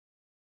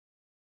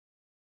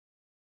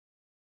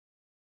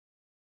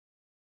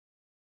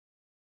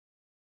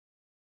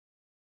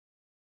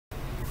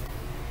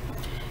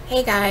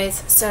Hey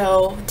guys,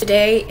 so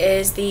today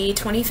is the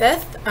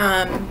 25th.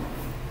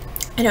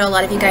 I know a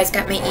lot of you guys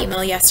got my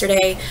email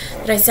yesterday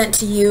that I sent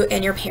to you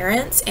and your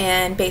parents,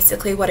 and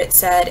basically what it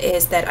said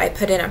is that I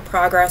put in a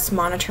progress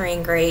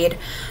monitoring grade.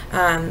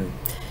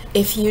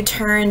 If you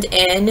turned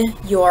in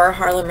your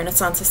Harlem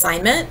Renaissance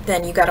assignment,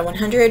 then you got a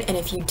 100, and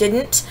if you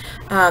didn't,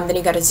 then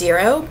you got a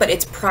 0, but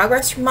it's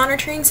progress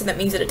monitoring, so that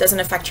means that it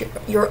doesn't affect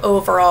your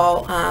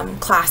overall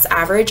class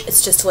average.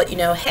 It's just to let you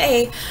know,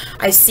 hey,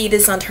 I see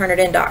this on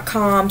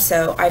turnitin.com,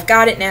 so I've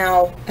got it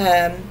now.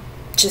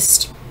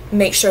 Just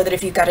make sure that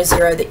if you've got a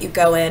 0 that you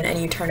go in and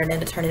you turn it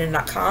into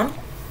turnitin.com.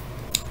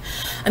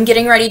 I'm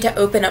getting ready to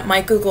open up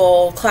my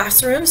Google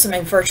Classroom, so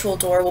my virtual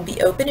door will be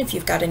open. If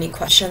you've got any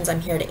questions, I'm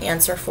here to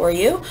answer for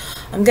you.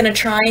 I'm going to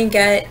try and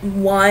get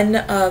one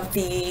of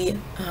the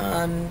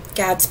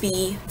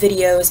Gatsby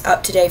videos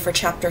up today for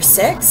Chapter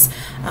 6.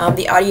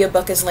 The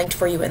audiobook is linked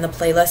for you in the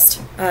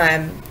playlist,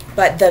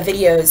 but the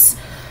videos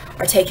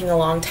are taking a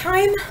long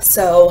time,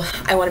 so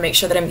I want to make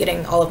sure that I'm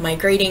getting all of my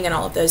grading and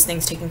all of those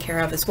things taken care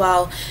of as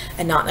well,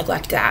 and not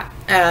neglect that.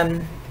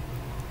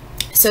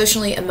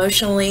 Socially,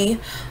 emotionally,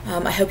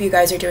 I hope you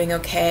guys are doing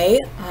okay.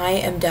 I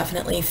am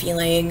definitely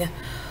feeling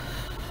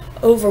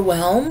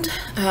overwhelmed.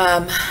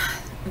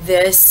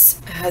 This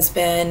has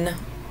been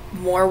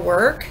more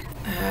work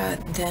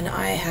than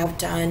I have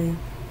done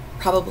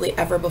probably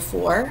ever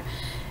before,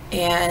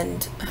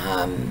 and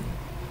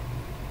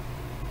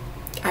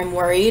I'm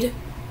worried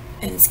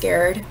and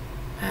scared.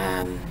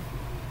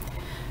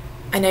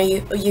 I know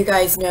you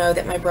guys know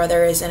that my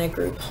brother is in a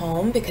group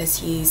home because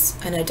he's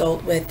an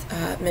adult with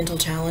mental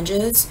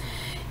challenges,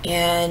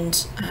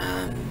 and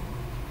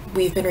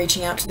we've been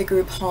reaching out to the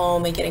group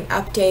home and getting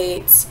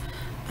updates,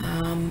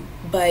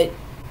 but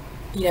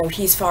you know,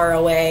 he's far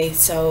away,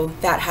 so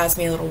that has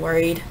me a little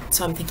worried.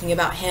 So I'm thinking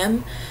about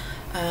him,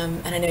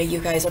 and I know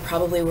you guys are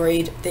probably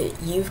worried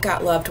that you've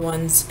got loved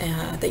ones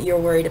that you're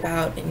worried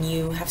about, and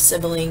you have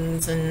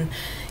siblings, and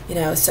you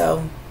know,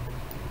 so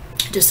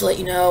just to let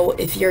you know,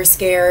 if you're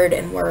scared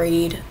and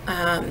worried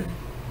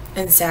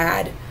and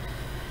sad,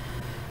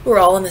 we're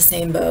all in the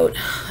same boat.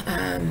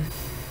 I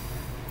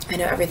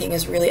know everything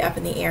is really up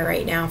in the air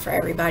right now for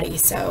everybody,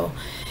 so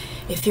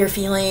if you're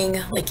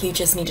feeling like you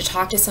just need to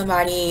talk to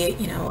somebody,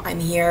 you know,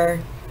 I'm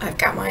here. I've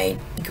got my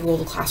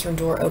Google Classroom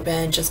door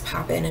open. Just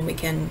pop in and we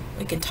can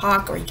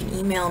talk, or you can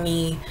email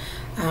me.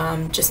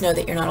 Just know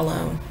that you're not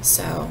alone.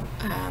 So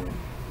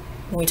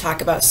when we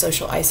talk about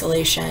social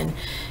isolation,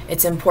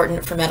 it's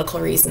important for medical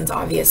reasons,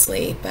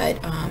 obviously, but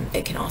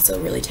it can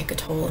also really take a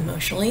toll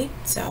emotionally.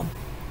 So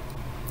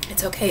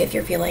it's okay if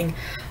you're feeling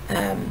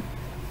a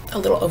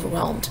little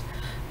overwhelmed,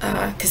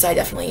 because I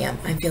definitely am.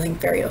 I'm feeling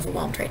very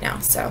overwhelmed right now.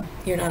 So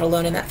you're not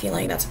alone in that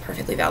feeling. That's a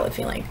perfectly valid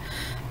feeling.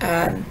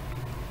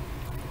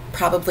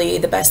 Probably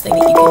the best thing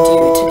that you can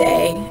do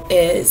today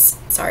is,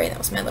 sorry, that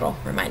was my little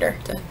reminder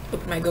to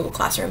open my Google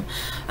Classroom,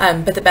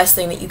 but the best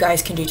thing that you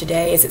guys can do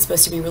today is, it's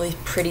supposed to be a really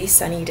pretty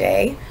sunny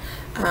day,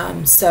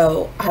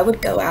 so I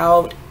would go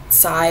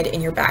outside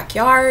in your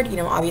backyard. You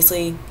know,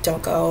 obviously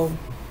don't go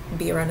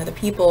be around other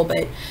people,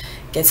 but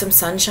get some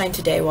sunshine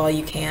today while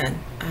you can.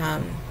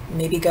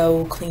 Maybe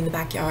go clean the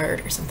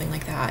backyard or something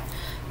like that,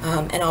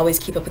 and always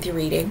keep up with your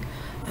reading.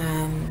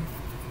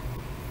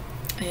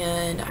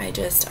 And I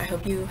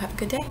hope you have a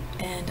good day,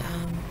 and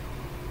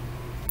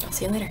I'll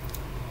see you later.